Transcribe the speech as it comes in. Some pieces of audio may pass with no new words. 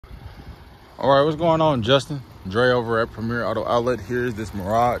All right, what's going on, Justin? Dre over at Premier Auto Outlet. Here's this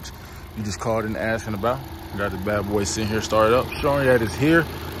Mirage you just called in asking about. Got the bad boy sitting here started up, showing you that it's here,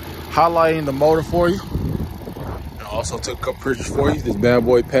 highlighting the motor for you. And also took a couple pictures for you. This bad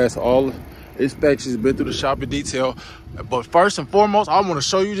boy passed all inspections, been through the shop in detail. But first and foremost, I want to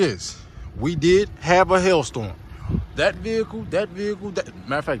show you this. We did have a hailstorm. That vehicle, matter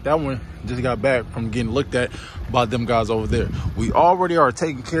of fact, that one just got back from getting looked at by them guys over there. We already are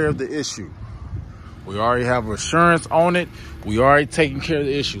taking care of the issue. We already have insurance on it. We already taking care of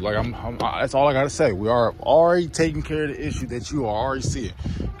the issue. Like that's all I gotta say. We are already taking care of the issue that you are already seeing,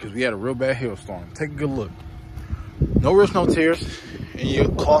 because we had a real bad hailstorm. Take a good look. No rips, no tears in your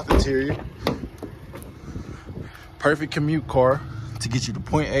cloth interior. Perfect commute car to get you to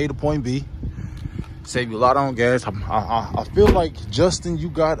point A to point B. Save you a lot on gas. I feel like, Justin, you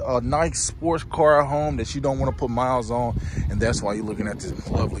got a nice sports car at home that you don't want to put miles on, and that's why you're looking at this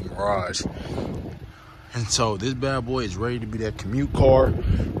lovely Mirage. And so this bad boy is ready to be that commute car,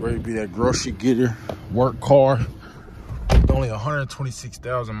 ready to be that grocery getter, work car. With only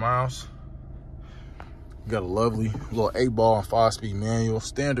 126,000 miles. Got a lovely little 8-ball and 5-speed manual,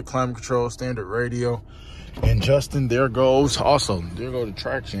 standard climate control, standard radio. And Justin, there goes the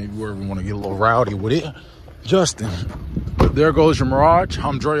traction if you ever want to get a little rowdy with it. Justin, there goes your Mirage.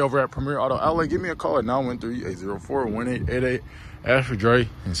 I'm Dre over at Premier Auto Outlet. Give me a call at 913-804-1888. Ask for Dre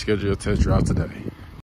and schedule a test drive today.